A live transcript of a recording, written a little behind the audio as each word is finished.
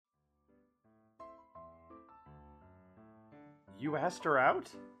You asked her out?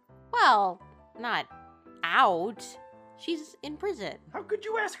 Well, not out. She's in prison. How could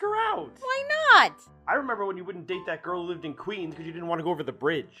you ask her out? Why not? I remember when you wouldn't date that girl who lived in Queens because you didn't want to go over the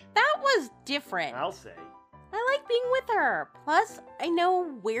bridge. That was different. I'll say. I like being with her. Plus, I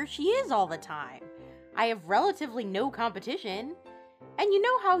know where she is all the time. I have relatively no competition. And you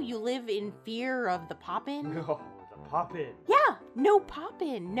know how you live in fear of the pop-in? No, the pop-in. Yeah, no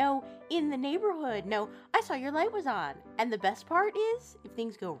pop-in, no in the neighborhood, no I saw your light was on. And the best part is, if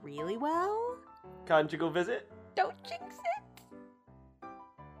things go really well... Conjugal visit? Don't jinx it!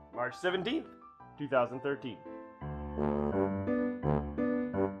 March 17th, 2013.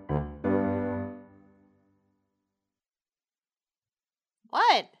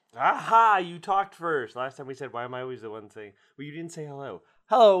 What? Aha, you talked first. Last time we said, why am I always the one saying? Well, you didn't say hello.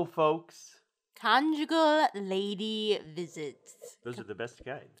 Hello, folks. Conjugal lady visits. Those are the best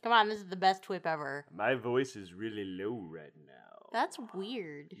kind. Come on, this is the best whip ever. My voice is really low right now. That's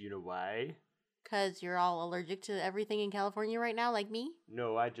weird. You know why? Because you're all allergic to everything in California right now, like me?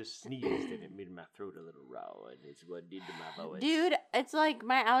 No, I just sneezed and it made my throat a little raw, and it's what did to my voice. Dude, it's like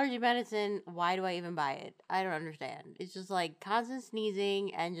my allergy medicine. Why do I even buy it? I don't understand. It's just like constant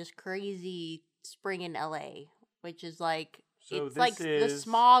sneezing and just crazy spring in LA, which is like, So it's like the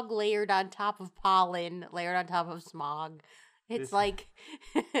smog layered on top of pollen, layered on top of smog. It's like,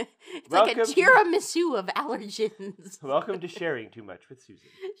 it's like a tiramisu of allergens. Welcome to Sharing Too Much with Susan.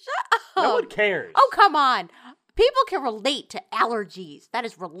 Shut up. No one cares. Oh, come on. People can relate to allergies. That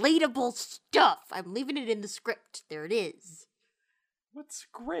is relatable stuff. I'm leaving it in the script. There it is. What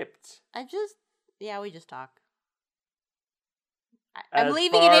script? We just talk. I'm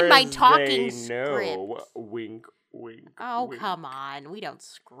leaving it in my talking script. Wink, wink. Oh, wink. come on. We don't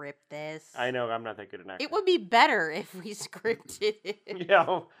script this. I know, I'm not that good an actor. It would be better if we scripted it.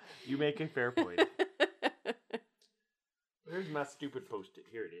 Yeah, you make a fair point. Where's my stupid post-it?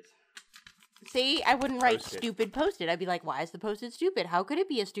 Here it is. See, I wouldn't write Post-it. stupid post-it. I'd be like, why is the post-it stupid? How could it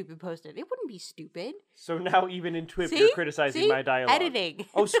be a stupid post-it? It wouldn't be stupid. So now even in TWIP, See? you're criticizing my dialogue. Editing.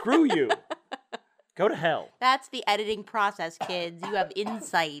 Oh, screw you. Go to hell. That's the editing process, kids. You have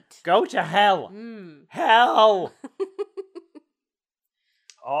insight. Go to hell. Mm. Hell.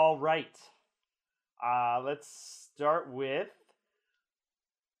 All right. Let's start with,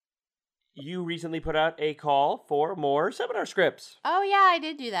 you recently put out a call for more seminar scripts. Oh, yeah, I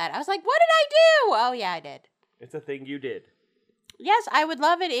did do that. I was like, what did I do? Oh, yeah, I did. It's a thing you did. Yes, I would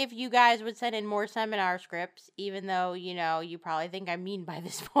love it if you guys would send in more seminar scripts, even though, you probably think I'm mean by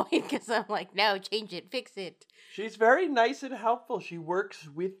this point, because I'm like, no, change it, fix it. She's very nice and helpful. She works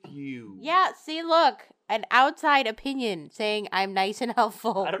with you. Yeah, see, look, an outside opinion saying I'm nice and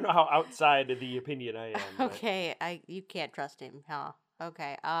helpful. I don't know how outside of the opinion I am. Okay, you can't trust him, huh?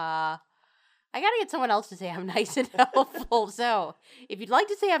 Okay, I gotta get someone else to say I'm nice and helpful. So, if you'd like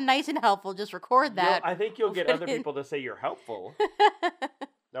to say I'm nice and helpful, just record that. I think you'll get other people to say you're helpful.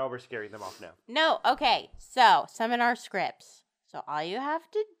 No, we're scaring them off now. No, okay. So, seminar scripts. So, all you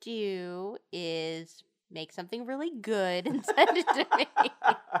have to do is make something really good and send it to me.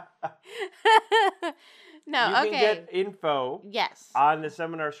 No, you okay. can get info Yes. on the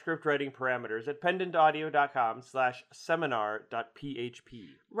seminar script writing parameters at pendantaudio.com/seminar.php.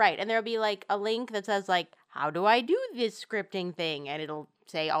 Right, and there'll be like a link that says like, how do I do this scripting thing? And it'll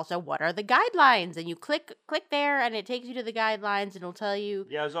say also, what are the guidelines? And you click there and it takes you to the guidelines and it'll tell you.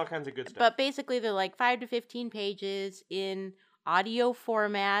 Yeah, there's all kinds of good stuff. But basically they're like 5 to 15 pages in audio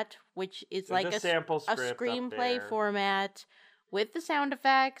format, which is There's like a sample a script screenplay up there. format with the sound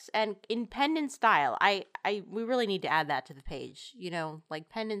effects and in pendant style. We really need to add that to the page. Like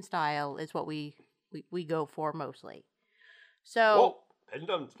pendant style is what we go for mostly. So Whoa,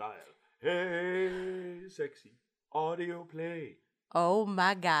 pendant style. Hey, sexy audio play. oh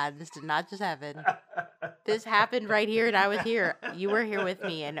my God, this did not just happen. This happened right here and I was here. You were here with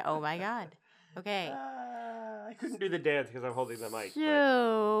me and oh my God. Okay. I couldn't do the dance because I'm holding the mic.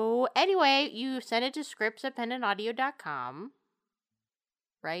 So, anyway, you send it to scripts@pendantaudio.com.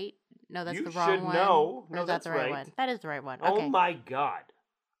 Right? No, that's You the wrong should one. know. Or No, is that that's the right right. one? That is the right one. Oh Okay. my God.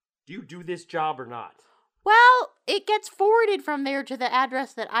 Do you do this job or not? Well, it gets forwarded from there to the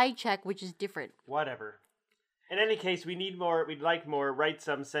address that I check, which is different. Whatever. In any case, we need more. We'd like more. Write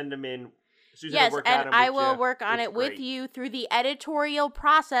some. Send them in. Susan Yes, will work on and them I with will you. work on It's it with great. you through the editorial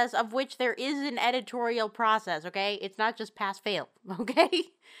process, of which there is an editorial process, okay? It's not just pass-fail,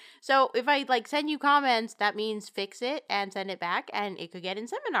 okay? So if I, send you comments, that means fix it and send it back, and it could get in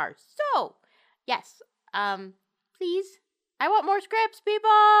seminars. So, yes, please, I want more scripts,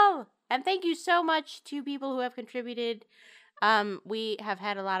 people! And thank you so much to people who have contributed. We have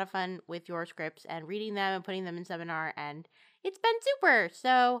had a lot of fun with your scripts and reading them and putting them in seminar, and It's been super.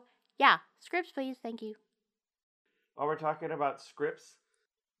 So, yeah, scripts, please. Thank you. While we're talking about scripts,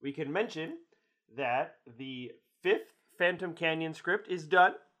 we can mention that the 5th Phantom Canyon script is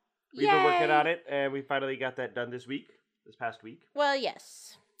done. We've been working on it, and we finally got that done this past week. Well,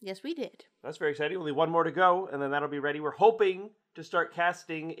 yes. Yes, we did. That's very exciting. Only one more to go, and then that'll be ready. We're hoping to start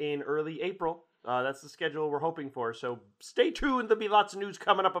casting in early April. That's the schedule we're hoping for, so stay tuned. There'll be lots of news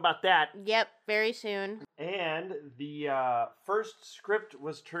coming up about that. Yep, very soon. And the first script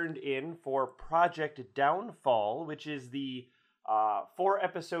was turned in for Project Downfall, which is the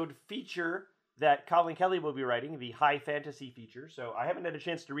 4-episode feature that Colin Kelly will be writing, the high fantasy feature. So I haven't had a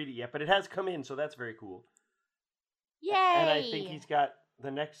chance to read it yet, but it has come in, so that's very cool. Yay! And I think he's got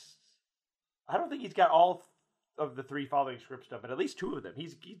the next... I don't think he's got all of the 3 following scripts done, but at least 2 of them.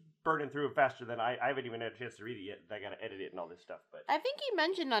 He's burning through them faster than I haven't even had a chance to read it yet. I got to edit it and all this stuff. But I think he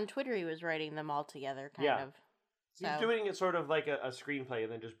mentioned on Twitter he was writing them all together, kind of. So. He's doing it sort of like a screenplay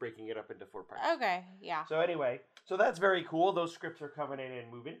and then just breaking it up into 4 parts. Okay, yeah. So anyway, so that's very cool. Those scripts are coming in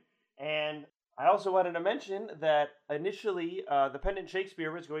and moving. And I also wanted to mention that initially the Pendant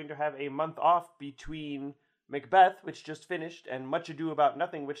Shakespeare was going to have a month off between Macbeth, which just finished, and Much Ado About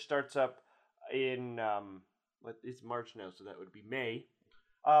Nothing, which starts up in, it's March now, so that would be May.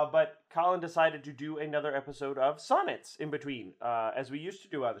 But Colin decided to do another episode of Sonnets in between, as we used to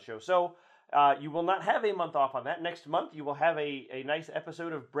do on the show. So you will not have a month off on that. Next month, you will have a nice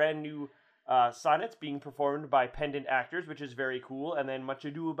episode of brand new sonnets being performed by Pendant actors, which is very cool. And then Much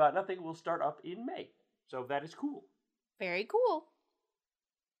Ado About Nothing will start up in May. So that is cool. Very cool.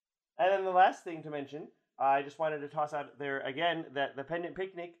 And then the last thing to mention, I just wanted to toss out there again that the Pendant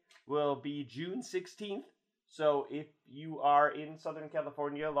Picnic will be June 16th. So if you are in Southern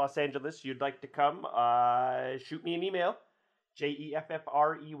California, Los Angeles, you'd like to come, shoot me an email,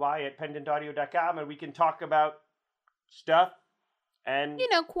 jeffrey@pendantaudio.com, and we can talk about stuff and...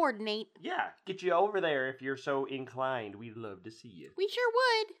 coordinate. Yeah, get you over there if you're so inclined. We'd love to see you. We sure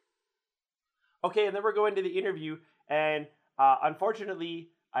would. Okay, and then we're going to the interview, and unfortunately,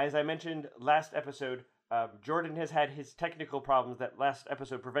 as I mentioned last episode, Jordan has had his technical problems that last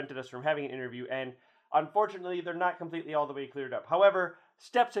episode prevented us from having an interview, and unfortunately, they're not completely all the way cleared up. However,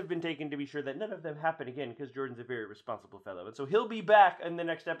 steps have been taken to be sure that none of them happen again, because Jordan's a very responsible fellow. And so he'll be back in the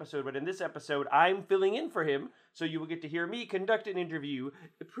next episode, but in this episode, I'm filling in for him, so you will get to hear me conduct an interview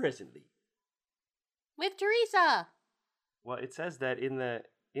presently. With Teresa! Well, it says that in the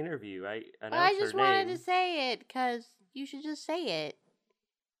interview. I announced I just her wanted name. to say it, because you should just say it.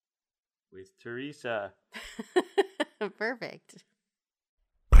 With Teresa. Perfect.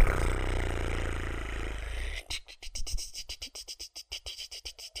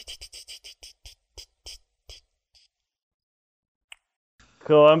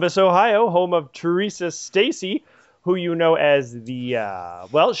 Columbus, Ohio, home of Teresa Stacy, who you know as the,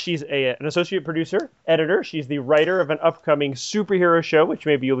 she's an associate producer, editor. She's the writer of an upcoming superhero show, which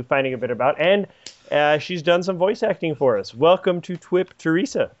maybe you'll be finding a bit about. And she's done some voice acting for us. Welcome to TWIP,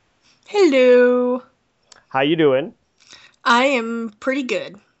 Teresa. Hello. How you doing? I am pretty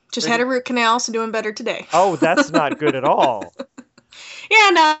good. Just had a root canal, so doing better today. Oh, that's not good at all. Yeah,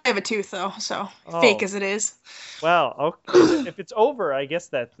 no, I have a tooth, though, so fake as it is. Well, okay. If it's over, I guess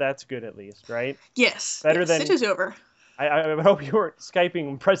that's good at least, right? Yes. Better than... it is over. I hope you weren't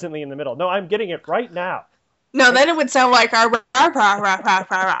Skyping presently in the middle. No, I'm getting it right now. No, then it would sound like...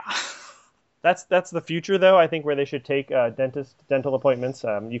 That's the future, though, I think, where they should take dental appointments.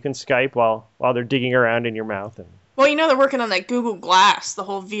 You can Skype while they're digging around in your mouth. And... Well, they're working on that Google Glass, the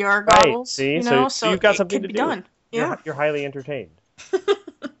whole VR goggles. Right, see? So you've got something to do. Done. Yeah. You're highly entertained.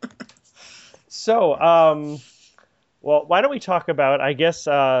 So, well, why don't we talk about, I guess,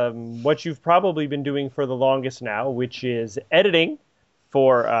 what you've probably been doing for the longest now, which is editing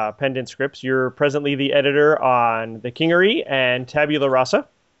for Pendant Scripts. You're presently the editor on The Kingery and Tabula Rasa.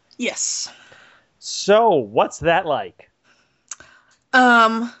 Yes. So, what's that like?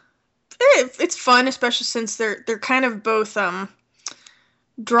 It's fun, especially since they're kind of both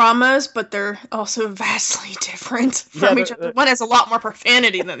dramas, but they're also vastly different from each other. One has a lot more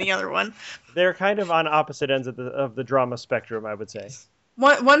profanity than the other one. They're kind of on opposite ends of the drama spectrum, I would say.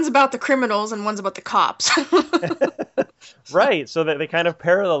 One's about the criminals and one's about the cops. Right, so that they kind of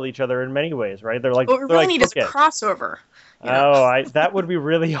parallel each other in many ways, right? They're like what we really need is a crossover. That would be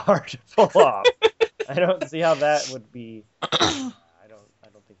really hard to pull off. I don't see how that would be. I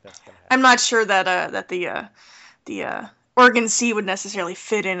don't think that's gonna happen. I'm not sure that the Organ Sea would necessarily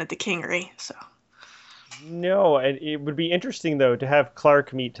fit in at the Kingery. So. No, and it would be interesting though to have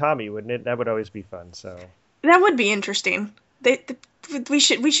Clark meet Tommy, wouldn't it? That would always be fun. So. That would be interesting. We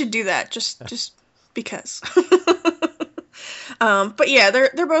should do that just because. But yeah,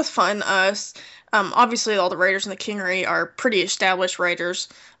 they're both fun. Obviously, all the writers in the Kingery are pretty established writers.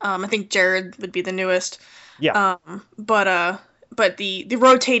 I think Jared would be the newest. Yeah. But the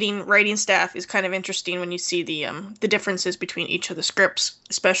rotating writing staff is kind of interesting when you see the differences between each of the scripts,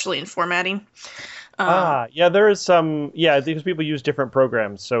 especially in formatting. Yeah, there is some. Yeah, because people use different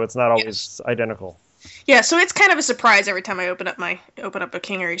programs, so it's not always Yes. identical. Yeah, so it's kind of a surprise every time I open up a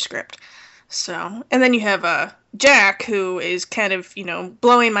Kingery script. So, and then you have Jack, who is kind of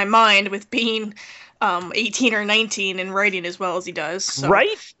blowing my mind with being 18 or 19 and writing as well as he does. So.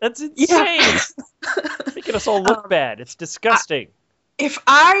 Right? That's insane. Making us all look bad. It's disgusting. If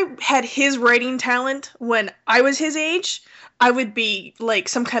I had his writing talent when I was his age, I would be like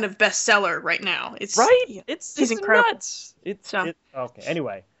some kind of bestseller right now. It's right. Yeah, it's incredible. Nuts. It's So. okay.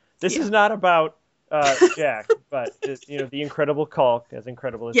 Anyway, this is not about Jack, but the Incredible Culk, as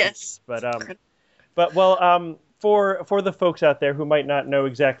incredible as he is. But for the folks out there who might not know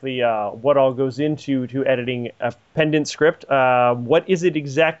exactly what all goes into editing a pendant script, what is it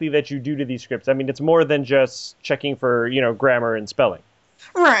exactly that you do to these scripts? I mean, it's more than just checking for grammar and spelling.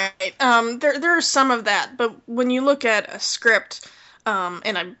 Right. There are some of that, but when you look at a script,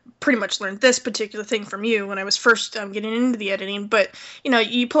 and I pretty much learned this particular thing from you when I was first getting into the editing, but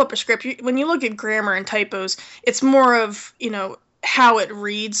you pull up a script, when you look at grammar and typos, it's more of how it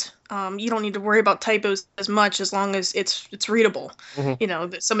reads. You don't need to worry about typos as much as long as it's readable. Mm-hmm.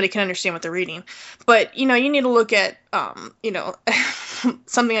 That somebody can understand what they're reading. But you need to look at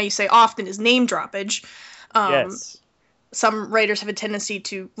something I say often is name droppage. Yes. Some writers have a tendency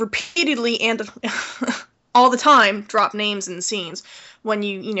to repeatedly and all the time drop names in scenes. When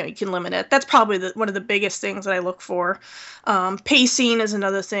you can limit it. That's probably one of the biggest things that I look for. Pacing is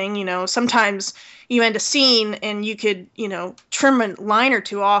another thing. Sometimes you end a scene and you could trim a line or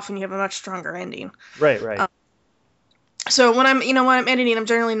two off and you have a much stronger ending. Right. So when I'm editing, I'm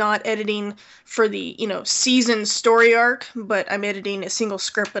generally not editing for the season story arc, but I'm editing a single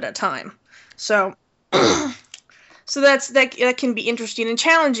script at a time. So. So that can be interesting and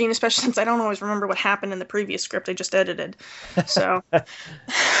challenging, especially since I don't always remember what happened in the previous script I just edited. So, but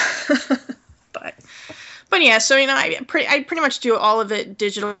yeah, so I pretty much do all of it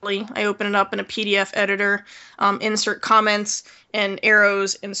digitally. I open it up in a PDF editor, insert comments and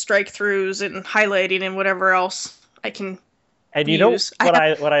arrows and strike throughs and highlighting and whatever else I can. And use. What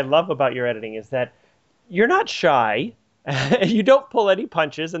I love about your editing is that you're not shy. You don't pull any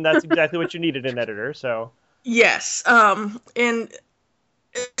punches, and that's exactly what you need in an editor. So. Yes, and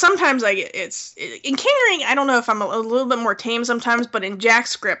sometimes it's in Kingery. I don't know if I'm a little bit more tame sometimes, but in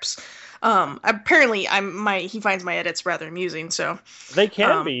Jack's scripts, apparently he finds my edits rather amusing. So they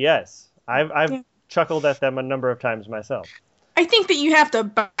can be, yes. I've chuckled at them a number of times myself. I think that you have to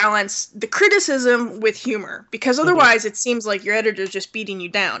balance the criticism with humor, because otherwise it seems like your editor's just beating you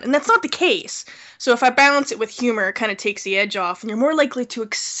down, and that's not the case. So if I balance it with humor, it kind of takes the edge off, and you're more likely to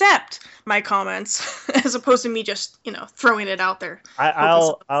accept my comments as opposed to me just throwing it out there.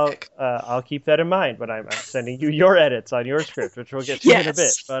 I'll keep that in mind when I'm sending you your edits on your script, which we'll get to in a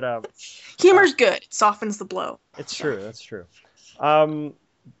bit. But humor's good; it softens the blow. It's true. That's true.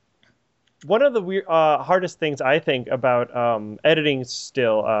 One of the hardest things I think about editing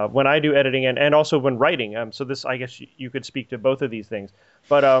still, when I do editing and also when writing, so this, I guess you could speak to both of these things,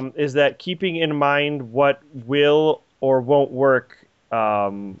 but is that keeping in mind what will or won't work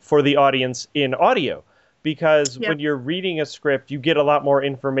for the audience in audio. Because when you're reading a script, you get a lot more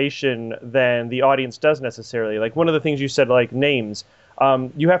information than the audience does necessarily. Like one of the things you said, like names,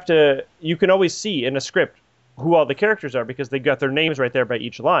 you can always see in a script who all the characters are because they got their names right there by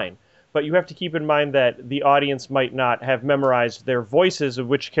each line. But you have to keep in mind that the audience might not have memorized their voices of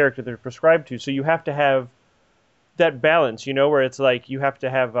which character they're prescribed to. So you have to have that balance, where it's like you have to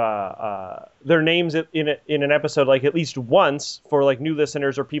have their names in an episode like at least once for like new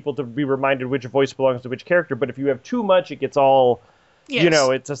listeners or people to be reminded which voice belongs to which character. But if you have too much, it gets all,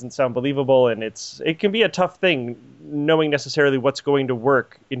 it doesn't sound believable, and it can be a tough thing knowing necessarily what's going to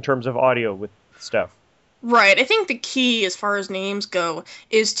work in terms of audio with stuff. Right. I think the key as far as names go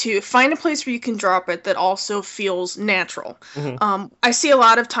is to find a place where you can drop it that also feels natural. Mm-hmm. I see a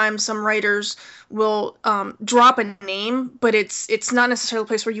lot of times some writers will drop a name, but it's not necessarily a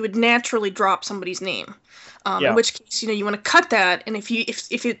place where you would naturally drop somebody's name. In which case, you want to cut that, and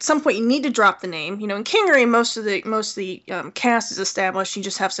if at some point you need to drop the name, in Kingery, most of the cast is established. You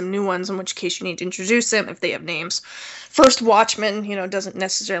just have some new ones, in which case you need to introduce them if they have names. First Watchman, doesn't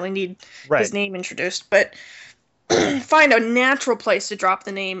necessarily need his name introduced, but find a natural place to drop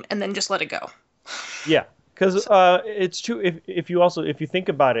the name and then just let it go. Yeah, Because it's true. If you think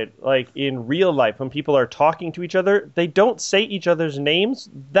about it, like in real life, when people are talking to each other, they don't say each other's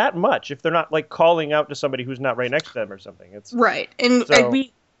names that much if they're not like calling out to somebody who's not right next to them or something. It's right, and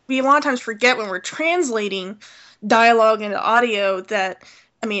we a lot of times forget when we're translating dialogue into audio that,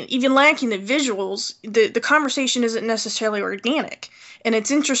 I mean, even lacking the visuals, the conversation isn't necessarily organic. And it's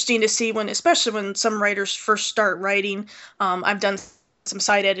interesting to see especially when some writers first start writing. I've done some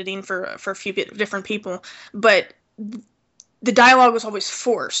side editing for a few different people, but the dialogue was always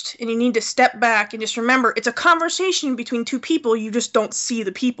forced, and you need to step back and just remember it's a conversation between two people. You just don't see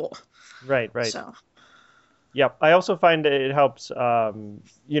the people. Right. So. Yep. I also find that it helps,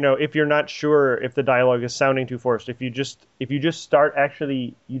 if you're not sure if the dialogue is sounding too forced, if you just start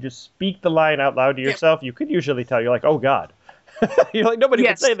you just speak the line out loud to yourself, you could usually tell. You're like, oh God, you're like, nobody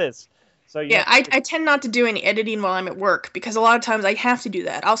would say this. So I tend not to do any editing while I'm at work, because a lot of times I have to do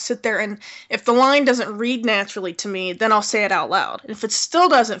that. I'll sit there, and if the line doesn't read naturally to me, then I'll say it out loud. And if it still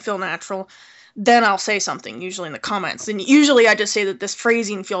doesn't feel natural, then I'll say something, usually in the comments. And usually I just say that this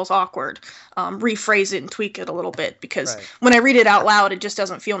phrasing feels awkward, rephrase it and tweak it a little bit, because when I read it out loud, it just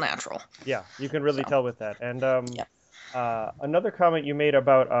doesn't feel natural. Yeah, you can really tell with that. And another comment you made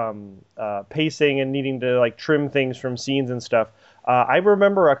about pacing and needing to like trim things from scenes and stuff. I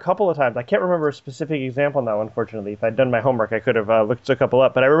remember a couple of times, I can't remember a specific example now, unfortunately. If I'd done my homework, I could have looked a couple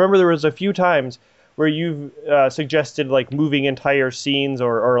up. But I remember there was a few times where you've suggested like moving entire scenes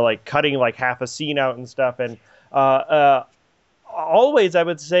or like cutting like half a scene out and stuff. And always, I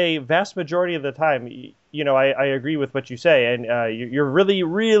would say, vast majority of the time, I agree with what you say. And you're really,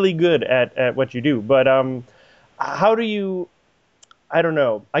 really good at what you do. But how do you... I don't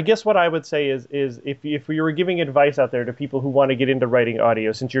know. I guess what I would say is if we were giving advice out there to people who want to get into writing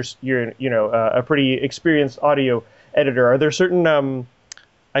audio, since you're a pretty experienced audio editor, are there certain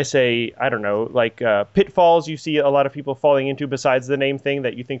pitfalls you see a lot of people falling into besides the name thing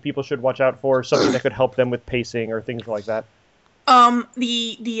that you think people should watch out for, something that could help them with pacing or things like that?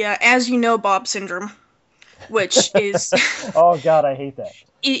 The as you know Bob syndrome, which is oh God, I hate that.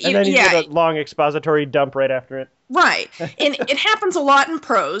 And then you get a long expository dump right after it. Right. And it happens a lot in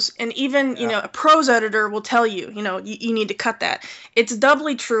prose. And even, a prose editor will tell you, you need to cut that. It's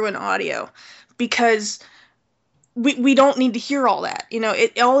doubly true in audio, because we don't need to hear all that.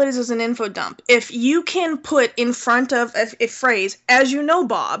 All it is an info dump. If you can put in front of a phrase, as you know,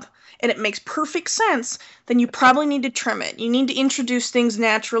 Bob, and it makes perfect sense, then you probably need to trim it. You need to introduce things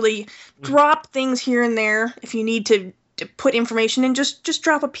naturally, drop things here and there if you need to put information in, just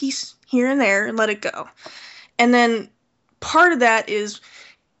drop a piece here and there and let it go. And then part of that is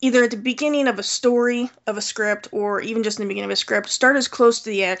either at the beginning of a story, of a script, or even just in the beginning of a script, start as close to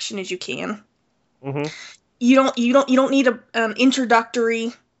the action as you can. Mm-hmm. You don't need an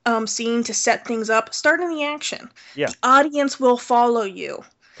introductory scene to set things up. Start in the action. Yeah. The audience will follow you.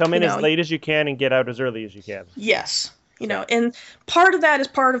 Come in as late as you can and get out as early as you can. Yes. And part of that is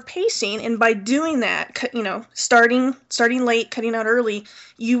part of pacing, and by doing that, starting late, cutting out early,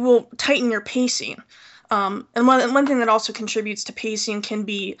 you will tighten your pacing. And one thing that also contributes to pacing can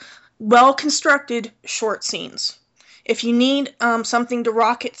be well-constructed short scenes. If you need something to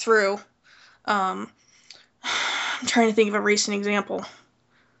rocket through, I'm trying to think of a recent example.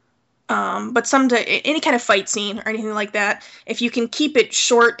 But any kind of fight scene or anything like that, if you can keep it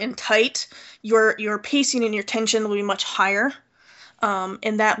short and tight, your pacing and your tension will be much higher,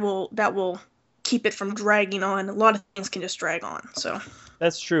 and that will keep it from dragging on. A lot of things can just drag on. So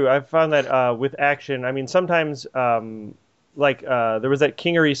that's true. I've found that with action. I mean, sometimes there was that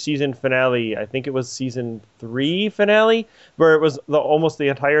Kingery season finale. I think it was season 3 finale, where it was almost the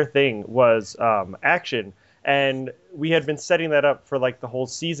entire thing was action. And we had been setting that up for like the whole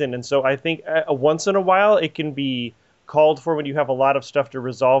season. And so I think once in a while it can be called for when you have a lot of stuff to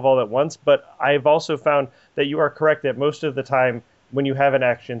resolve all at once. But I've also found that you are correct that most of the time when you have an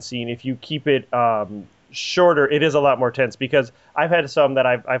action scene, if you keep it shorter, it is a lot more tense, because I've had some that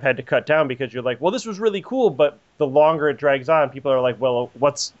I've had to cut down because you're like, well, this was really cool. But the longer it drags on, people are like, well,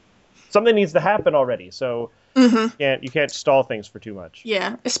 something needs to happen already. So you can't stall things for too much.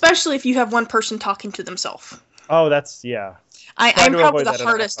 Yeah, especially if you have one person talking to themselves. Oh, that's yeah. I'm probably the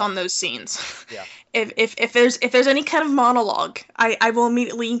hardest on those scenes. Yeah. If there's any kind of monologue, I will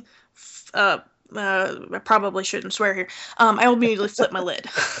immediately. I probably shouldn't swear here. I will immediately flip my lid.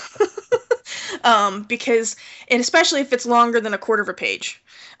 Because, and especially if it's longer than a quarter of a page,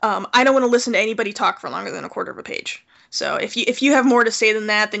 I don't want to listen to anybody talk for longer than a quarter of a page. So if you have more to say than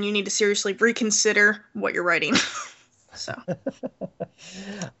that, then you need to seriously reconsider what you're writing. So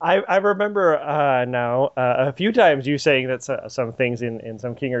I remember now a few times you saying that some things in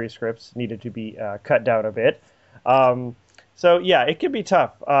some Kingery scripts needed to be cut down a bit. So yeah, it can be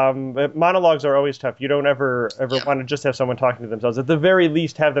tough. But monologues are always tough. You don't ever want to just have someone talking to themselves. At the very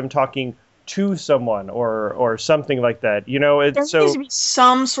least, have them talking to someone or something like that. You know, there needs to be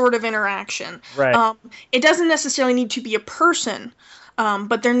some sort of interaction. Right. It doesn't necessarily need to be a person.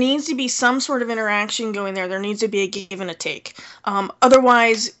 But there needs to be some sort of interaction going there. There needs to be a give and a take.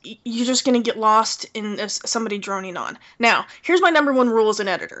 Otherwise, you're just going to get lost in somebody droning on. Now, here's my number one rule as an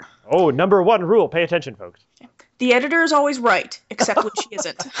editor. Oh, number one rule. Pay attention, folks. The editor is always right, except when she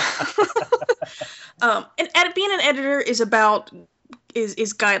isn't. And being an editor is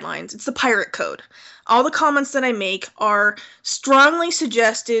guidelines. It's the pirate code. All the comments that I make are strongly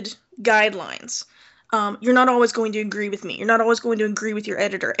suggested guidelines. You're not always going to agree with me. You're not always going to agree with your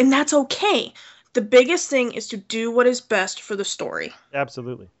editor, and that's okay. The biggest thing is to do what is best for the story.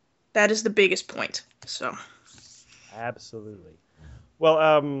 Absolutely. That is the biggest point. So. Absolutely.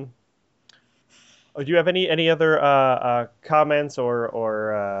 Well, do you have any other comments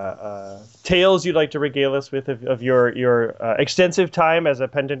or tales you'd like to regale us with of your extensive time as a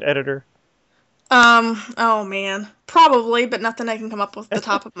pendant editor? Oh man, probably, but nothing I can come up with the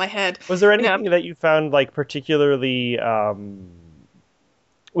top of my head. Was there anything that you found like particularly?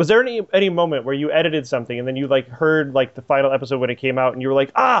 Was there any moment where you edited something and then you like heard like the final episode when it came out and you were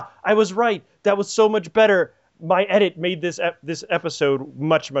like, I was right. That was so much better. My edit made this episode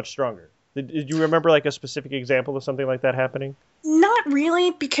much stronger. Did you remember like a specific example of something like that happening? Not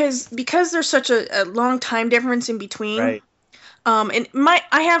really, because there's such a long time difference in between. Right. And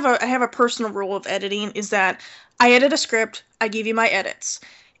I have a personal rule of editing is that I edit a script, I give you my edits.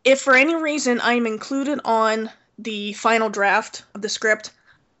 If for any reason I'm included on the final draft of the script,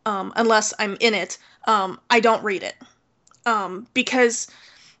 unless I'm in it, I don't read it. Because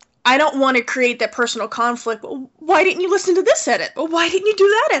I don't want to create that personal conflict. Well, why didn't you listen to this edit? Well, why didn't you do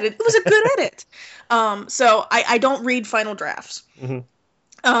that edit? It was a good edit. So I don't read final drafts. Mm-hmm.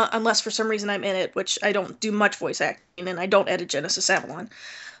 Unless for some reason I'm in it, which I don't do much voice acting, and I don't edit Genesis Avalon.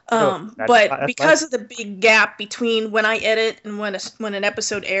 But because of the big gap between when I edit and when an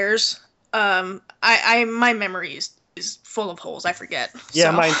episode airs, my memory is full of holes. I forget. Yeah,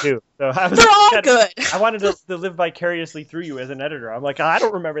 so. Mine too. So they're all good. I wanted to live vicariously through you as an editor. I'm like, I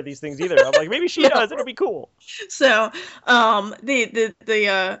don't remember these things either. I'm like, maybe she does. It'll be cool. So,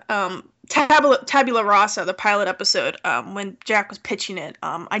 Tabula Rasa, the pilot episode, when Jack was pitching it,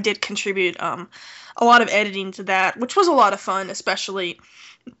 I did contribute a lot of editing to that, which was a lot of fun, especially,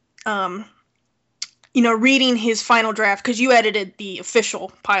 reading his final draft, because you edited the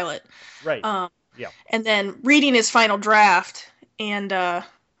official pilot. Right. Yeah. And then reading his final draft and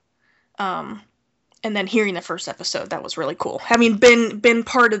then hearing the first episode, that was really cool. Having been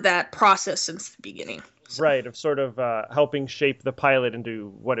part of that process since the beginning. So. Right, of sort of helping shape the pilot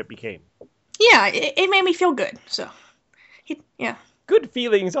into what it became. Yeah, it made me feel good. So, yeah. Good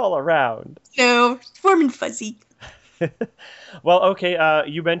feelings all around. No, warm and fuzzy. Well, okay,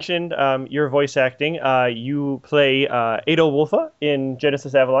 you mentioned your voice acting. You play Adolwulfa in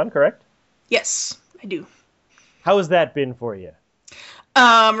Genesis Avalon, correct? Yes, I do. How has that been for you?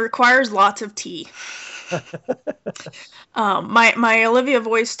 Requires lots of tea. My Olivia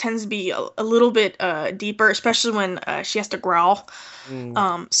voice tends to be a little bit deeper, especially when she has to growl.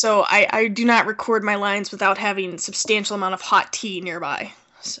 So I do not record my lines without having a substantial amount of hot tea nearby.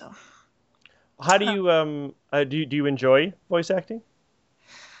 So, how do you do you enjoy voice acting?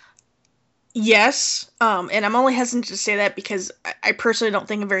 Yes, and I'm only hesitant to say that because I personally don't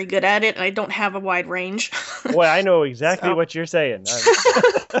think I'm very good at it, and I don't have a wide range. Boy, I know exactly what you're saying.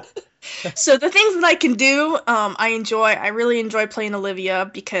 So the things that I can do, I enjoy. I really enjoy playing Olivia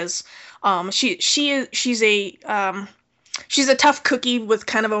because she's a tough cookie with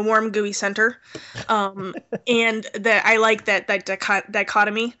kind of a warm, gooey center, and that I like that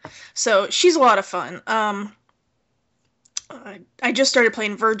dichotomy. So she's a lot of fun. I just started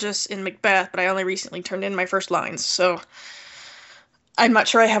playing Vergis in Macbeth, but I only recently turned in my first lines, so I'm not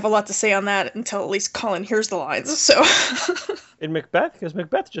sure I have a lot to say on that until at least Colin hears the lines. So in Macbeth, because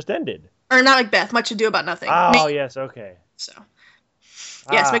Macbeth just ended, or not Macbeth, Much Ado About Nothing. Oh, yes, okay. So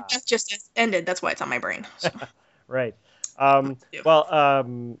yes, Macbeth just ended. That's why it's on my brain. So. Right.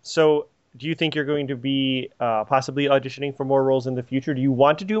 So do you think you're going to be possibly auditioning for more roles in the future? Do you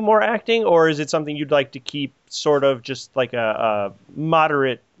want to do more acting, or is it something you'd like to keep sort of just like a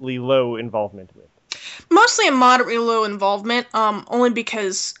moderately low involvement with? Mostly a moderately low involvement, only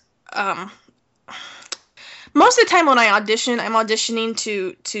because Most of the time when I audition, I'm auditioning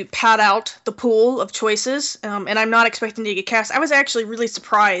to pad out the pool of choices, and I'm not expecting to get cast. I was actually really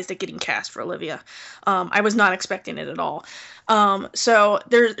surprised at getting cast for Olivia. I was not expecting it at all. So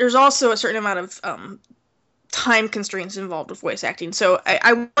there's also a certain amount of time constraints involved with voice acting. So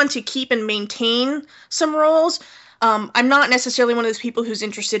I want to keep and maintain some roles. I'm not necessarily one of those people who's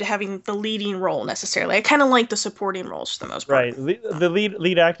interested in having the leading role necessarily. I kind of like the supporting roles for the most part. Right. The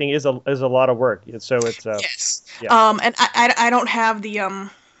lead acting is a lot of work. So it's yes. Yeah. And I don't have the I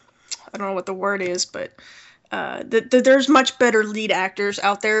don't know what the word is, but there's much better lead actors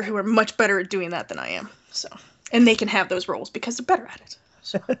out there who are much better at doing that than I am. So, and they can have those roles because they're better at it.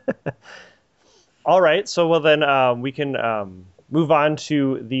 So. All right. So well then we can move on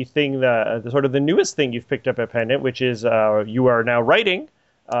to the thing, the sort of the newest thing you've picked up at Pendant, which is you are now writing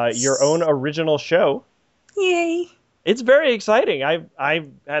your own original show. Yay! It's very exciting. I've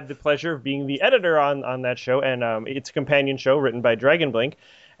had the pleasure of being the editor on that show, and it's a companion show written by Dragonblink.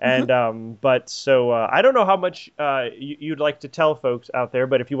 And but so I don't know how much you'd like to tell folks out there,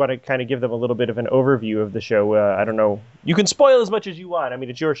 but if you want to kind of give them a little bit of an overview of the show, I don't know. You can spoil as much as you want. I mean,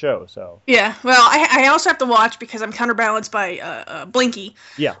 it's your show, so. Yeah, well, I also have to watch because I'm counterbalanced by Blinky.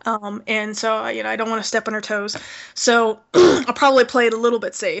 Yeah. And so I don't want to step on her toes, so I'll probably play it a little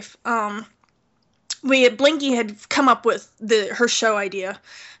bit safe. Blinky had come up with her show idea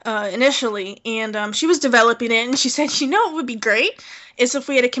initially, and she was developing it, and she said, what would be great is if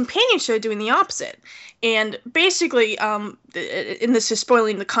we had a companion show doing the opposite. And basically, and this is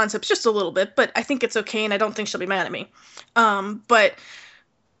spoiling the concepts just a little bit, but I think it's okay, and I don't think she'll be mad at me. But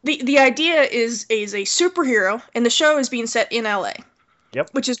the idea is a superhero, and the show is being set in LA.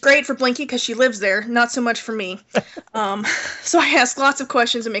 Yep. Which is great for Blinky because she lives there, not so much for me. So I ask lots of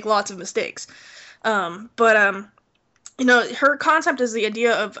questions and make lots of mistakes. But her concept is the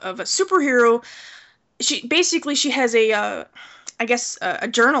idea of a superhero. She has a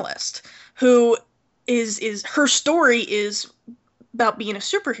journalist who is her story is about being a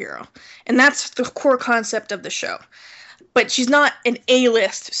superhero, and that's the core concept of the show. But she's not an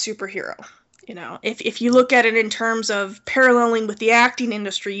A-list superhero. If you look at it in terms of paralleling with the acting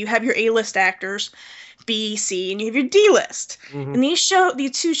industry, you have your A-list actors, B, C, and you have your D-list. Mm-hmm. And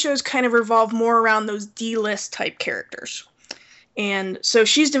these two shows kind of revolve more around those D-list type characters. And so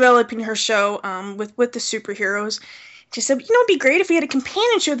she's developing her show with the superheroes. She said, it'd be great if we had a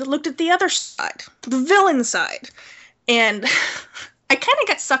companion show that looked at the other side, the villain side. And I kind of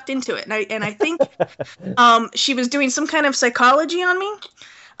got sucked into it. And I think she was doing some kind of psychology on me.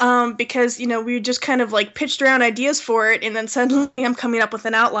 Because, we just kind of pitched around ideas for it, and then suddenly I'm coming up with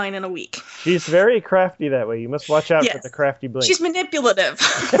an outline in a week. She's very crafty that way. You must watch out for the crafty Blink. She's manipulative.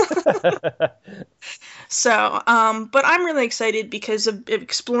 So, but I'm really excited because of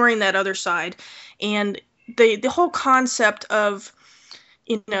exploring that other side, and the whole concept of,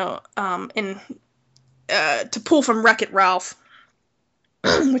 to pull from Wreck-It Ralph,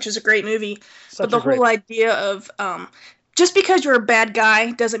 which is a great movie, but the whole idea of, just because you're a bad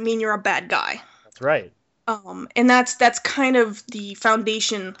guy doesn't mean you're a bad guy. That's right. And that's kind of the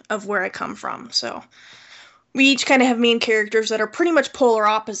foundation of where I come from. So we each kind of have main characters that are pretty much polar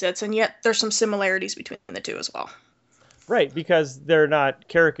opposites, and yet there's some similarities between the two as well. Right, because they're not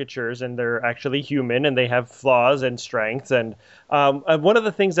caricatures, and they're actually human, and they have flaws and strengths. And one of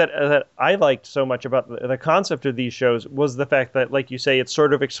the things that I liked so much about the concept of these shows was the fact that, like you say, it's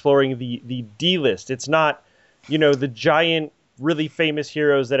sort of exploring the D-list. It's not the giant, really famous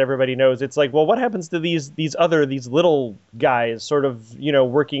heroes that everybody knows. It's like, well, what happens to these little guys sort of,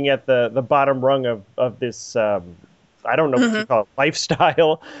 working at the bottom rung of this, I don't know what you call it,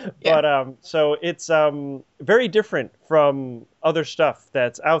 lifestyle. Yeah. But so it's very different from other stuff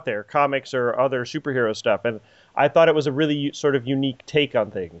that's out there, comics or other superhero stuff. And I thought it was a really sort of unique take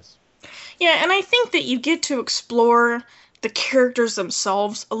on things. Yeah, and I think that you get to explore the characters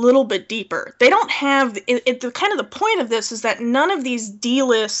themselves a little bit deeper. They don't have the kind of the point of this is that none of these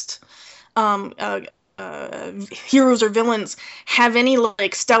D-list heroes or villains have any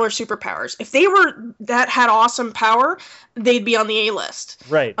stellar superpowers. If they had awesome power, they'd be on the A-list.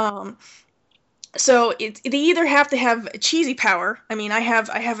 Right. So they either have to have a cheesy power. I mean, I have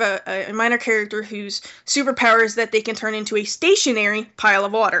a minor character whose superpower is that they can turn into a stationary puddle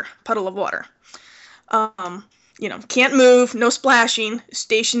of water. Can't move, no splashing,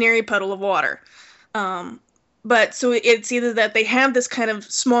 stationary puddle of water. But so it's either that they have this kind of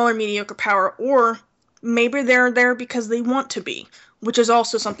smaller, mediocre power, or maybe they're there because they want to be, which is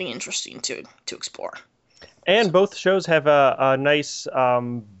also something interesting to explore. And both shows have a nice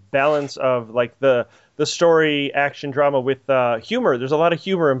balance of like the story, action, drama with humor. There's a lot of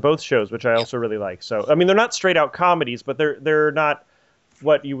humor in both shows, which I also really like. So I mean, they're not straight out comedies, but they're not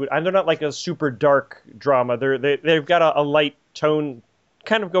what you would. And they're not like a super dark drama. They've got a light tone,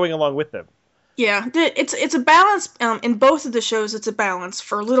 kind of going along with them. Yeah, it's a balance. In both of the shows, it's a balance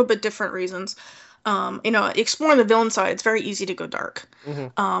for a little bit different reasons. Exploring the villain side, it's very easy to go dark.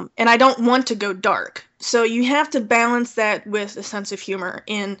 Mm-hmm. And I don't want to go dark. So you have to balance that with a sense of humor,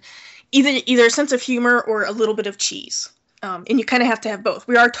 in either a sense of humor or a little bit of cheese. And you kind of have to have both.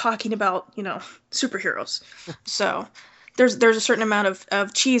 We are talking about, superheroes. So there's a certain amount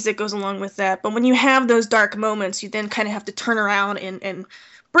of cheese that goes along with that. But when you have those dark moments, you then kind of have to turn around and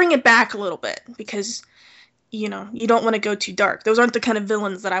bring it back a little bit, because you don't want to go too dark. Those aren't the kind of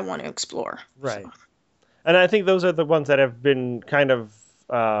villains that I want to explore. Right. So. And I think those are the ones that have been kind of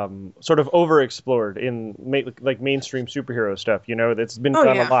sort of overexplored in like mainstream superhero stuff. It's been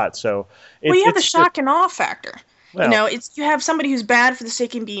done a lot. So you have the shock and awe factor. Well, you have somebody who's bad for the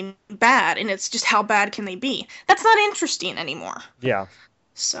sake of being bad, and it's just how bad can they be? That's not interesting anymore. Yeah.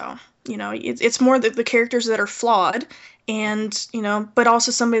 So it's more the characters that are flawed, and but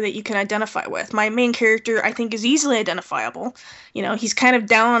also somebody that you can identify with. My main character, I think, is easily identifiable. He's kind of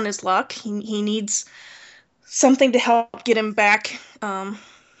down on his luck. He needs something to help get him back. I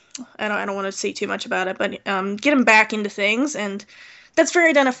don't want to say too much about it, but get him back into things, and that's very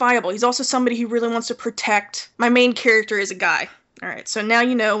identifiable. He's also somebody who really wants to protect. My main character is a guy. All right, so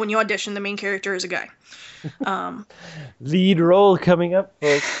now when you audition, the main character is a guy. Lead role coming up,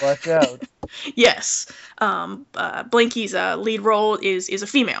 folks. Watch out. Yes. Blinky's lead role is a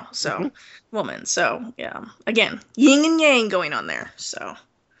female, so woman. So yeah, again, yin and yang going on there. So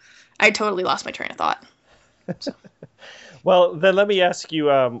I totally lost my train of thought. So. Well, then let me ask you,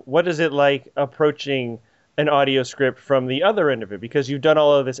 what is it like approaching an audio script from the other end of it? Because you've done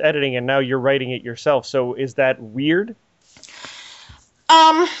all of this editing and now you're writing it yourself. So is that weird?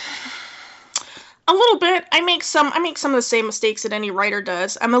 A little bit. I make some of the same mistakes that any writer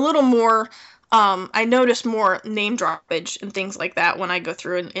does. I'm a little more. I notice more name droppage and things like that when I go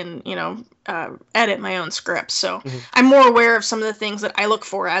through and edit my own scripts. So I'm more aware of some of the things that I look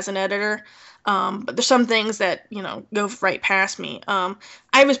for as an editor. But there's some things that go right past me.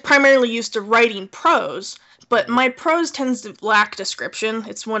 I was primarily used to writing prose, but my prose tends to lack description.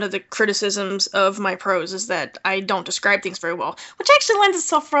 It's one of the criticisms of my prose is that I don't describe things very well, which actually lends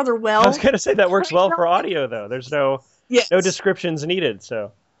itself rather well. I was going to say that works well for audio, though. There's no descriptions needed,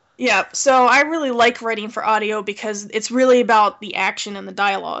 so. Yeah, so I really like writing for audio because it's really about the action and the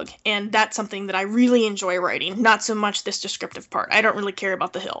dialogue, and that's something that I really enjoy writing, not so much this descriptive part. I don't really care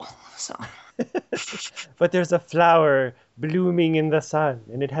about the hill, so. But there's a flower blooming in the sun,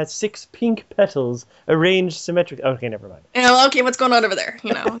 and it has 6 pink petals arranged symmetrically. Okay, never mind. Okay, what's going on over there?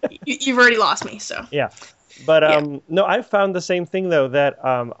 You've already lost me, so. Yeah. But no, I found the same thing, though, that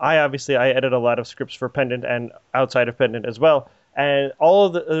I edit a lot of scripts for Pendant and outside of Pendant as well. And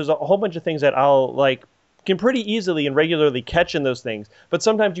there's a whole bunch of things that I'll can pretty easily and regularly catch in those things. But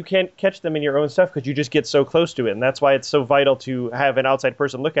sometimes you can't catch them in your own stuff because you just get so close to it. And that's why it's so vital to have an outside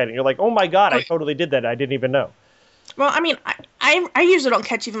person look at it. And you're like, oh my God, I totally did that. I didn't even know. Well, I mean, I usually don't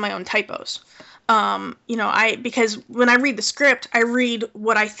catch even my own typos. Because when I read the script, I read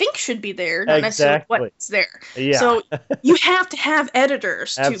what I think should be there, not necessarily what's there. Yeah. So you have to have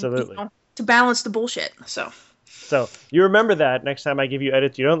editors Absolutely. to balance the bullshit. So you remember that next time I give you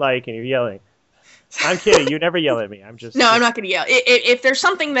edits you don't like and you're yelling. I'm kidding. You never yell at me. I'm just. No, I'm not going to yell. If there's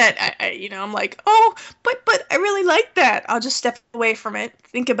something that I'm like, oh, but I really like that, I'll just step away from it,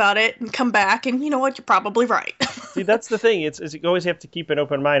 think about it, and come back. And you know what? You're probably right. See, that's the thing. It's you always have to keep an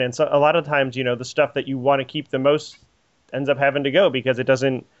open mind. And so a lot of times, the stuff that you want to keep the most ends up having to go because it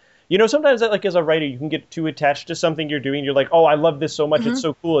doesn't. Sometimes as a writer, you can get too attached to something you're doing. You're like, oh, I love this so much. It's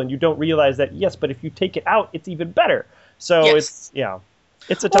so cool. And you don't realize that, yes, but if you take it out, it's even better. So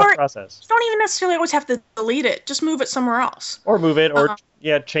it's a tough process. You don't even necessarily always have to delete it. Just move it somewhere else. Or move it, or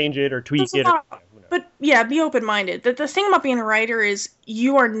change it, or tweak it. But be open-minded. The thing about being a writer is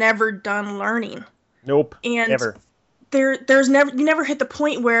you are never done learning. Nope. And never. You never hit the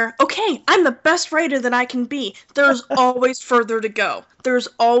point where, okay, I'm the best writer that I can be. There's always further to go. There's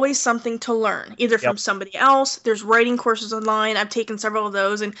always something to learn, either from somebody else. There's writing courses online. I've taken several of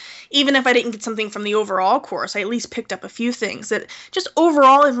those. And even if I didn't get something from the overall course, I at least picked up a few things that just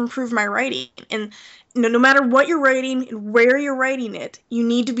overall have improved my writing. And no matter what you're writing and where you're writing it, you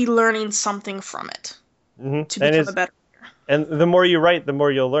need to be learning something from it to become a better. And the more you write, the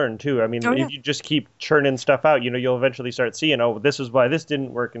more you'll learn, too. I mean, if you just keep churning stuff out, you'll eventually start seeing, oh, this is why this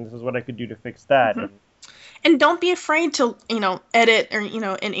didn't work, and this is what I could do to fix that. And don't be afraid to, edit or,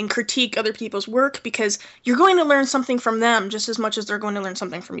 and critique other people's work, because you're going to learn something from them just as much as they're going to learn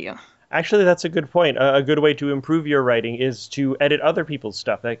something from you. Actually, that's a good point. A good way to improve your writing is to edit other people's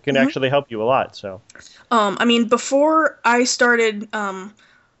stuff. That can actually help you a lot. So, before I started,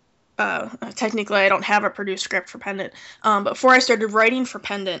 technically I don't have a produced script for Pendant, but before I started writing for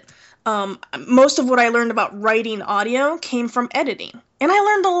Pendant, most of what I learned about writing audio came from editing, and I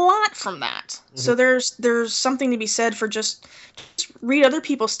learned a lot from that. So there's something to be said for just read other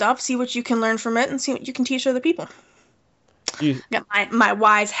people's stuff, see what you can learn from it, and see what you can teach other people. Got my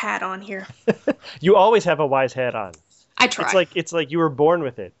wise hat on here. You always have a wise hat on. I try. It's like you were born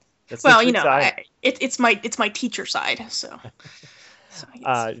with it. That's it's my teacher side. So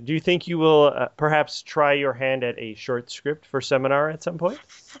yes. Do you think you will perhaps try your hand at a short script for Seminar at some point?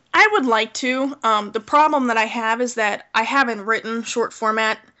 I would like to. The problem that I have is that I haven't written short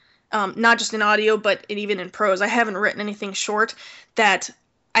format, not just in audio, but even in prose. I haven't written anything short, that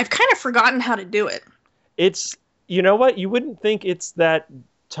I've kind of forgotten how to do it. It's, you know what? You wouldn't think it's that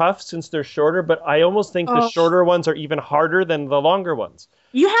tough since they're shorter, but I almost think the shorter ones are even harder than the longer ones.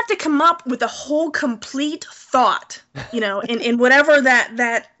 You have to come up with a whole complete thought, in whatever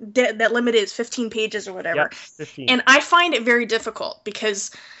that limit is, 15 pages or whatever. Yep, 15. And I find it very difficult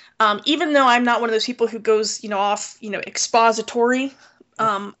because even though I'm not one of those people who goes, off, expository,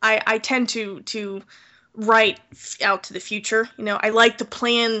 I tend to write out to the future. I like to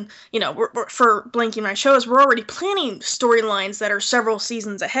plan, for Blinking My Shows, we're already planning storylines that are several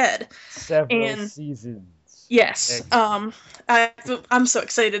seasons ahead. Seasons. Yes. I'm so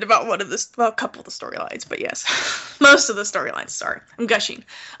excited about a couple of the storylines, but yes, most of the storylines. Sorry, I'm gushing.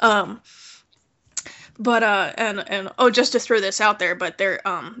 Just to throw this out there, but they're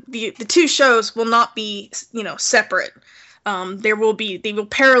the two shows will not be separate. They will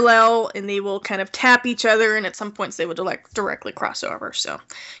parallel, and they will kind of tap each other, and at some points they will directly cross over. So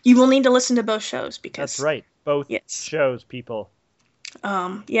you will need to listen to both shows, because that's right, both shows, people.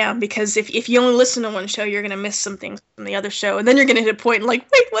 Because if you only listen to one show, you're gonna miss some things from the other show, and then you're gonna hit a point like,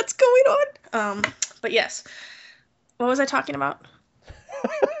 wait, what's going on? But yes, what was I talking about?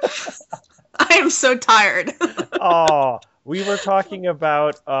 I am so tired. We were talking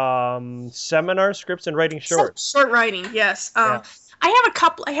about seminar scripts and writing shorts. Short writing, yes. I have a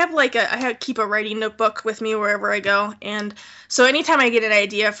couple. I keep a writing notebook with me wherever I go, and so anytime I get an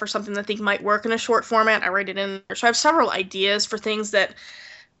idea for something that I think might work in a short format, I write it in there. So I have several ideas for things that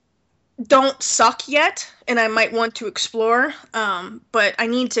don't suck yet, and I might want to explore. But I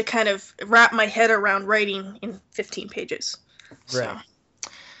need to kind of wrap my head around writing in 15 pages. Right. So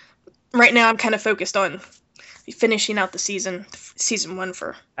right now, I'm kind of focused on finishing out the season 1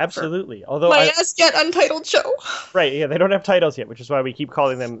 for absolutely. Although my as yet untitled show. Right, yeah, they don't have titles yet, which is why we keep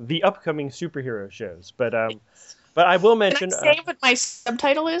calling them the upcoming superhero shows. But I will mention. Can I say what my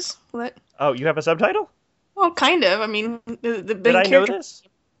subtitle is? What? Oh, you have a subtitle? Well, kind of. I mean, the main Did I know this?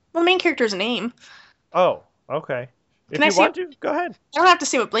 Well, the main character's name. Oh, okay. If you want to, go ahead. I don't have to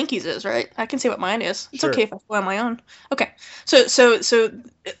say what Blinky's is, right? I can say what mine is. It's okay if I go on my own. Okay. So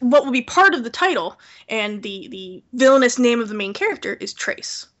what will be part of the title and the villainous name of the main character is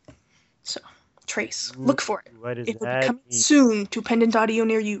Trace. So, Trace. Look for it. What is it will that be coming soon to Pendant Audio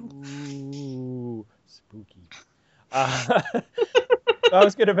near you. Ooh, spooky. I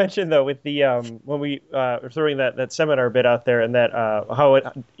was going to mention, though, with the when we are throwing that seminar bit out there, and that how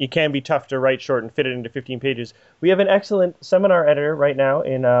it can be tough to write short and fit it into 15 pages. We have an excellent seminar editor right now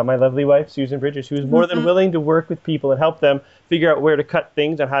in my lovely wife, Susan Bridges, who is more than willing to work with people and help them figure out where to cut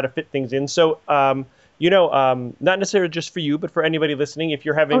things and how to fit things in. So, not necessarily just for you, but for anybody listening, if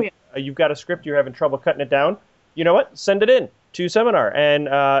you're having you've got a script, you're having trouble cutting it down, you know what? Send it in to Seminar and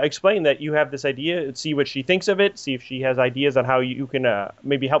explain that you have this idea, see what she thinks of it, see if she has ideas on how you can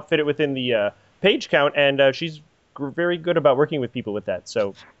maybe help fit it within the page count, and she's very good about working with people with that.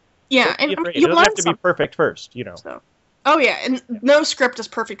 So yeah, and it doesn't have to be perfect first, So. Oh yeah, and no script is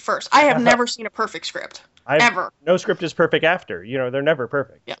perfect first. I have never seen a perfect script. Ever. No script is perfect after. They're never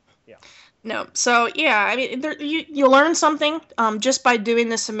perfect. Yeah. No. So yeah, I mean, you learn something just by doing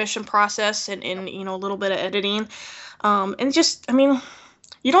the submission process and a little bit of editing. And just, I mean,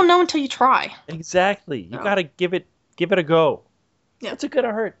 you don't know until you try. Exactly. You gotta give it a go. Yeah. What's it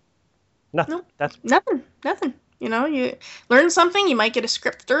gonna hurt? Nothing. No, that's nothing. You learn something, you might get a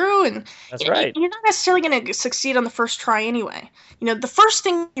script through, and that's right. You're not necessarily gonna succeed on the first try anyway. The first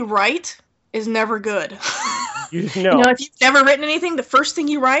thing you write is never good. If you've never written anything, the first thing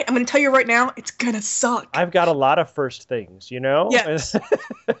you write, I'm going to tell you right now, it's going to suck. I've got a lot of first things, Yes.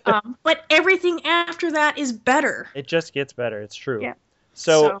 But everything after that is better. It just gets better. It's true. Yeah.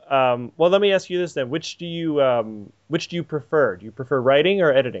 So, well, let me ask you this then: which do you prefer? Do you prefer writing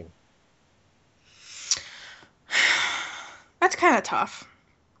or editing? That's kind of tough.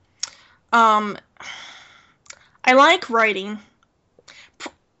 I like writing.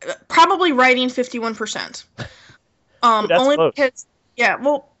 Probably writing 51%. Only close. Because,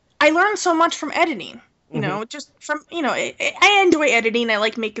 well, I learned so much from editing. You know, just from, I enjoy editing. I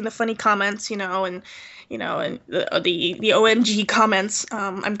like making the funny comments, and the OMG comments.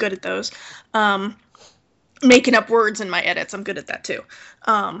 I'm good at those. Making up words in my edits. I'm good at that too.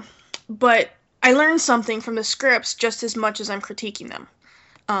 But I learned something from the scripts just as much as I'm critiquing them,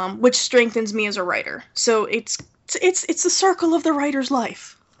 which strengthens me as a writer. So it's the circle of the writer's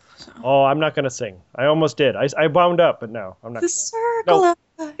life. So. Oh, I'm not gonna sing. I almost did. I wound up, but no, I'm not. The circle of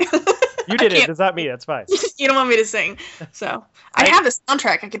You did it. It's not me. That's fine. You don't want me to sing. So I have the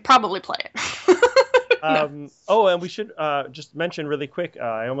soundtrack. I could probably play it. No. Oh, and we should just mention really quick.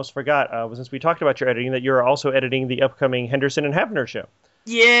 I almost forgot. Since we talked about your editing, that you're also editing the upcoming Henderson and Havner show.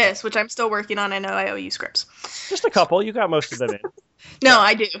 Yes, which I'm still working on. I know I owe you scripts. Just a couple. You got most of them in. No,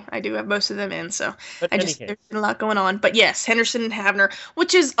 I do. I do have most of them in. So there's been a lot going on. But yes, Henderson and Havner,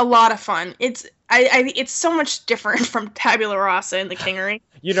 which is a lot of fun. It's so much different from Tabula Rasa and the Kingery.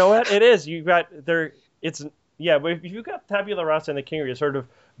 You know what? It is. You got there. It's but if you got Tabula Rasa and the Kingery, sort of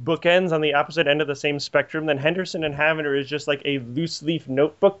bookends on the opposite end of the same spectrum, then Henderson and Havner is just like a loose leaf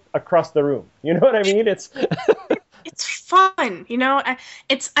notebook across the room. You know what I mean? It's it's fun, I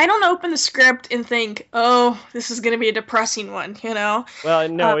don't open the script and think, oh, this is going to be a depressing one, Well,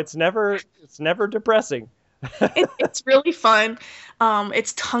 no, it's never depressing. It's really fun.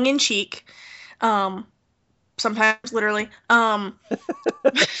 It's tongue in cheek. Sometimes literally. But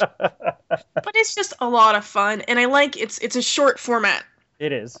it's just a lot of fun, and I like it's a short format.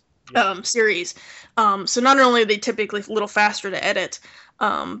 It is. Series. So not only are they typically a little faster to edit,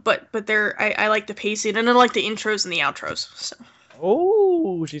 but I like the pacing, and I like the intros and the outros. So.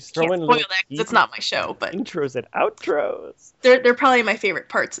 Oh, she's throwing. Can't spoil that 'cause it's not my show, but intros and outros. They're probably my favorite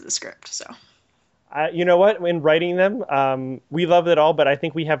parts of the script. So. You know what? When writing them, we love it all, but I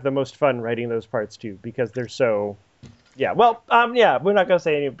think we have the most fun writing those parts too because they're so. Yeah. Well. We're not gonna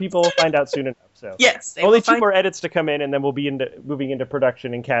say anything. People will find out soon enough. So. Yes. Only 2 more edits to come in, and then we'll be moving into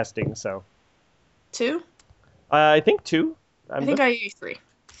production and casting. So. 2? I think 2. I think I owe you 3.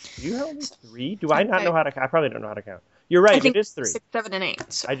 You have only 3? Do I not know how to? I probably don't know how to count. You're right. It is 3. 6, 7, and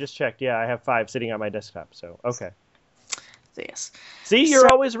 8. So. I just checked. Yeah, I have 5 sitting on my desktop. So okay. So, yes. See,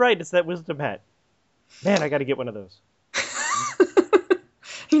 you're always right. It's that wisdom hat. Man, I got to get one of those.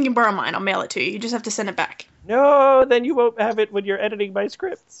 You can borrow mine. I'll mail it to you. You just have to send it back. No, then you won't have it when you're editing my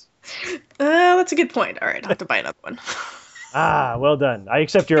scripts. That's a good point. All right, I'll have to buy another one. Well done. I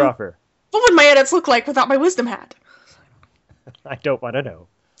accept your offer. What would my edits look like without my wisdom hat? I don't want to know.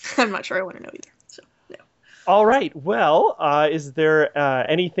 I'm not sure I want to know either. So, no. All right. Well, is there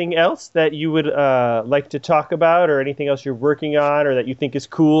anything else that you would like to talk about, or anything else you're working on, or that you think is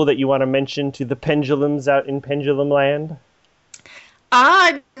cool that you want to mention to the pendulums out in Pendulum Land?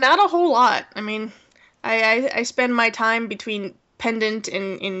 Not a whole lot. I mean, I spend my time between Pendant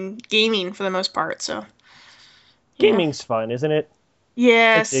and gaming for the most part. So. Gaming's fun, isn't it?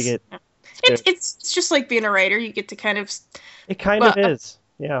 Yes. I dig it. It's just like being a writer. You get to kind of. It kind of is.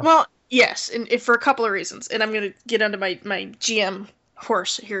 Yeah. Well, yes, and for a couple of reasons, and I'm going to get onto my GM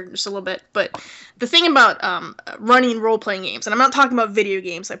horse here in just a little bit. But the thing about running role-playing games, and I'm not talking about video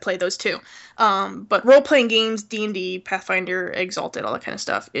games. I play those too. But role-playing games, D&D, Pathfinder, Exalted, all that kind of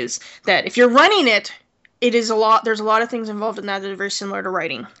stuff, is that if you're running it, there's a lot of things involved in that are very similar to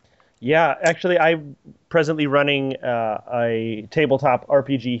writing. Yeah, actually, I'm presently running a tabletop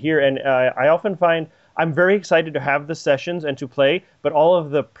RPG here, and I often find I'm very excited to have the sessions and to play, but all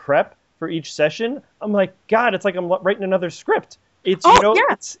of the prep for each session, I'm like, God, it's like I'm writing another script. It's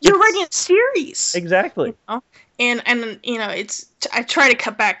you're writing a series. Exactly. And it's I try to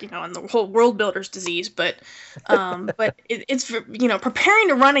cut back, on the whole world builder's disease, but it's preparing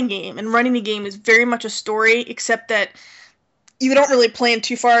to run a game, and running a game is very much a story, except that you don't really plan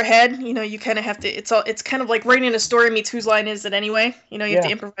too far ahead. You kind of have to. It's kind of like writing a story meets whose line is it anyway. You have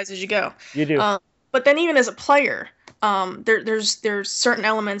to improvise as you go. You do. But then even as a player, there's certain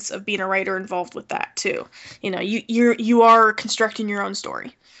elements of being a writer involved with that too. You are constructing your own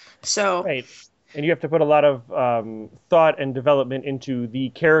story. So right. And you have to put a lot of thought and development into the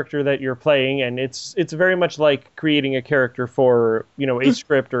character that you're playing, and it's very much like creating a character for a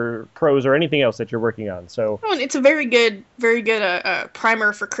script or prose or anything else that you're working on. So and it's a very good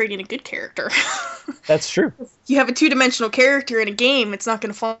primer for creating a good character. That's true. You have a 2-dimensional character in a game; it's not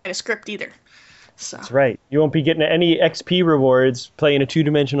going to fly in a script either. So. That's right. You won't be getting any XP rewards playing a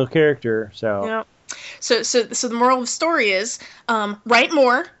 2-dimensional character. So. Yeah. So the moral of the story is, write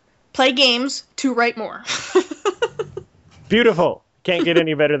more, play games to write more. Beautiful. Can't get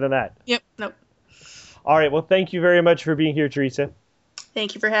any better than that. Yep. Nope. All right. Well, thank you very much for being here, Teresa.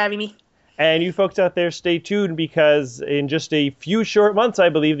 Thank you for having me. And you folks out there, stay tuned, because in just a few short months, I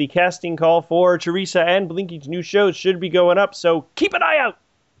believe, the casting call for Teresa and Blinky's new shows should be going up. So keep an eye out.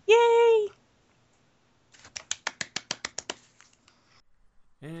 Yay!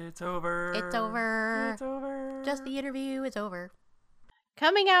 It's over. It's over. It's over. Just the interview is over.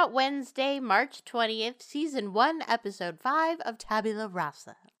 Coming out Wednesday, March 20th, Season 1, Episode 5 of Tabula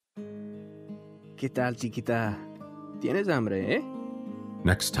Rasa. ¿Qué tal, chiquita? ¿Tienes hambre, eh?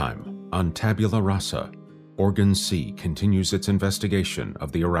 Next time on Tabula Rasa, Organ C continues its investigation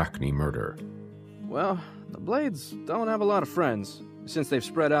of the Arachne murder. Well, the Blades don't have a lot of friends. Since they've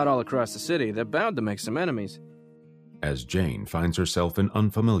spread out all across the city, they're bound to make some enemies. As Jane finds herself in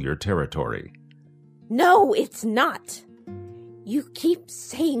unfamiliar territory. No, it's not. You keep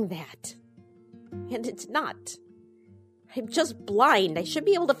saying that. And it's not. I'm just blind. I should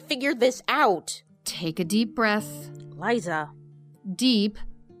be able to figure this out. Take a deep breath. Liza. Deep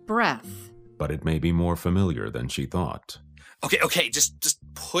breath. But it may be more familiar than she thought. Okay, just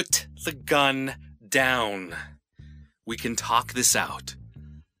put the gun down. We can talk this out.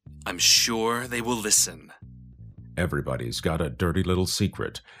 I'm sure they will listen. Everybody's Got a Dirty Little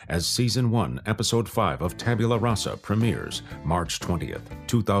Secret, as Season 1, Episode 5 of Tabula Rasa premieres March 20th,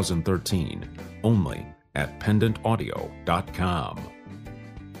 2013, only at pendantaudio.com.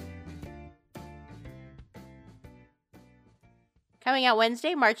 Coming out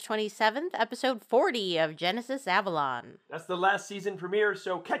Wednesday, March 27th, Episode 40 of Genesis Avalon. That's the last season premiere,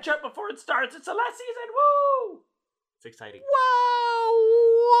 so catch up before it starts. It's the last season. Woo! It's exciting.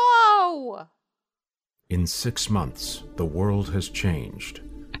 Whoa! In 6 months, the world has changed.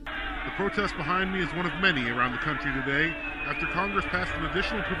 The protest behind me is one of many around the country today after Congress passed an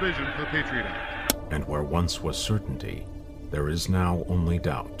additional provision for the Patriot Act. And where once was certainty, there is now only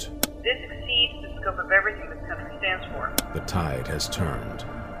doubt. This exceeds the scope of everything this country stands for. The tide has turned,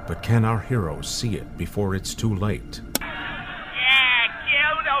 but can our heroes see it before it's too late? Yeah,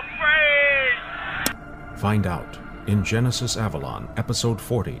 kill the freeze! Find out in Genesis Avalon, Episode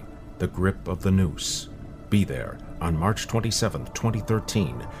 40, The Grip of the Noose. Be there on March 27th,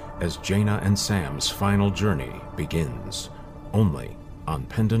 2013, as Jaina and Sam's final journey begins. Only on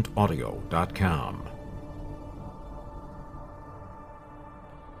pendantaudio.com.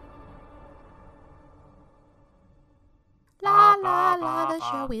 La la la, the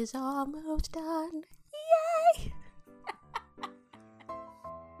show is almost done. Yay!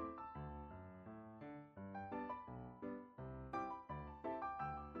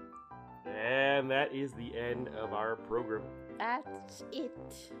 And that is the end of our program. That's it.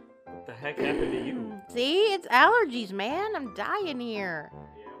 What the heck happened to you? See, it's allergies, man. I'm dying here.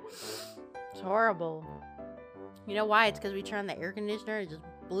 Yeah, It's horrible. You know why? It's because we turned the air conditioner. It just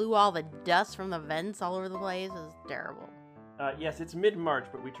blew all the dust from the vents all over the place. It's terrible. yes, it's mid-March,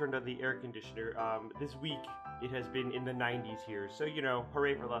 but we turned on the air conditioner. This week, it has been in the 90s here. So,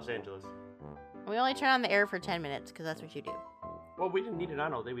 hooray for Los Angeles. We only turn on the air for 10 minutes because that's what you do. Well, we didn't need it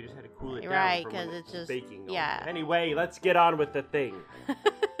on all day. We just had to cool it down. Right, from because when it's just baking. yeah. Anyway, let's get on with the thing. I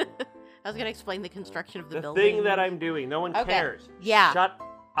was gonna explain the construction of the The building. thing that I'm doing. No one cares. Yeah. Shut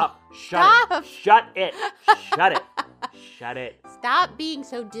up. Stop. Shut it. Shut it. Shut it. Stop being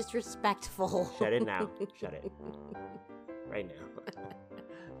so disrespectful. Shut it now. Shut it. Right now.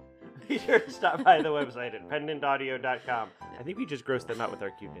 Be sure to stop by the website at pendantaudio.com. I think we just grossed them out with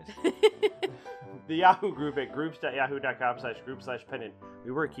our cuteness. The Yahoo group at groups.yahoo.com/group/pendant.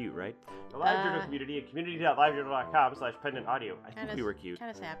 We were cute, right? The Live Journal community at community.livejournal.com/pendantaudio. I think we were cute.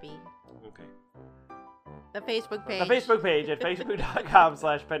 Kind of sappy. Okay. The Facebook page. The Facebook page at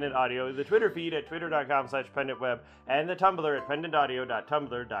facebook.com/pendantaudio. The Twitter feed at twitter.com/pendantweb. And the Tumblr at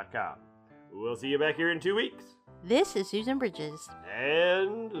pendantaudio.tumblr.com. We'll see you back here in 2 weeks. This is Susan Bridges.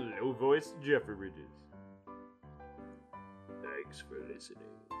 And low-voiced Jeffrey Bridges. Thanks for listening.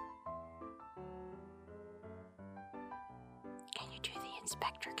 Can you do the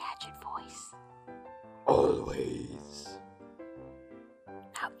Inspector Gadget voice? Always.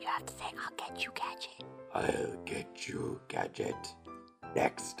 No, you have to say, I'll get you, Gadget. I'll get you, Gadget.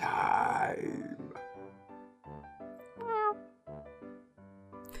 Next time.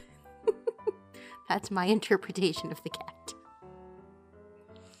 That's my interpretation of the cat.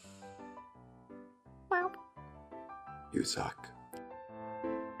 Wow. You suck.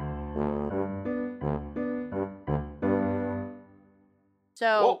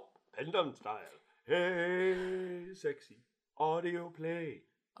 So, Pendant style. Hey, sexy. Audio play.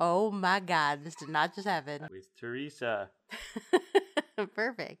 Oh my God, this did not just happen. With Teresa.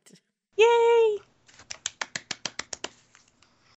 Perfect. Yay!